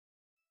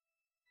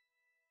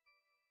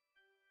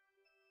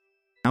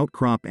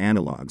outcrop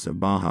analogs of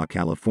Baja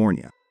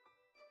California.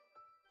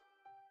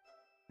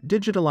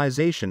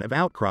 Digitalization of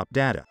outcrop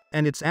data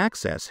and its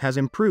access has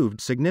improved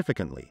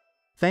significantly.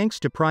 Thanks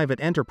to private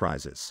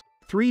enterprises,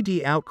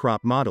 3D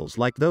outcrop models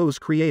like those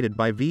created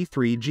by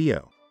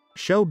V3Geo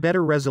show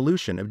better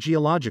resolution of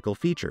geological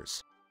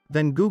features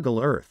than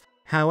Google Earth.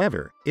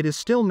 However, it is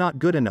still not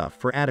good enough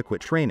for adequate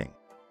training.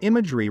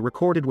 Imagery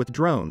recorded with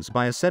drones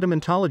by a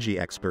sedimentology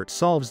expert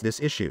solves this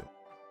issue.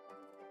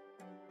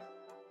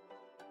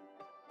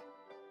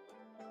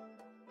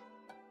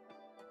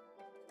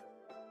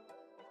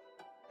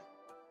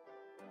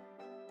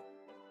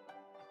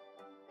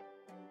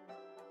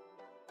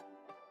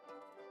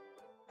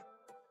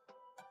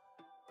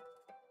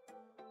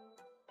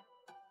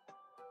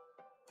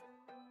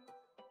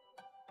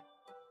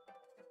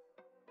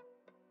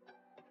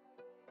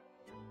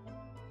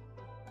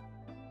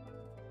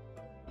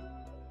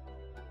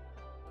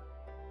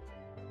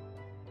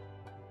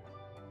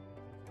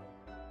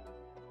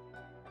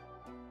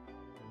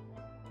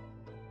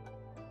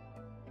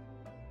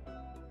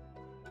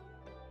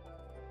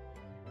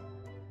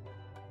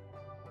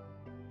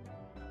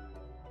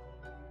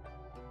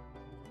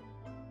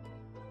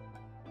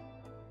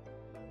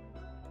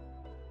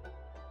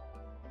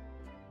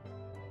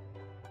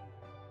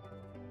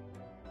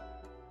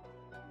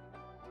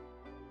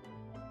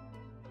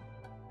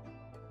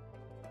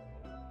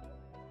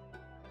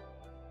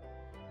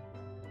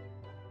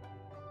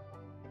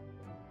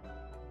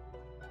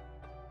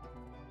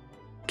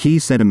 Key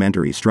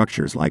sedimentary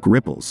structures like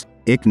ripples,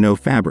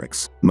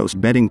 ichnofabrics, most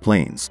bedding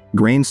planes,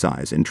 grain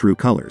size and true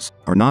colors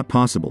are not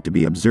possible to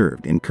be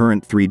observed in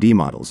current 3D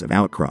models of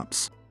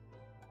outcrops.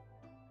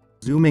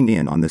 Zooming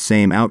in on the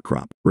same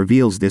outcrop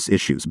reveals this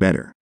issues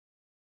better.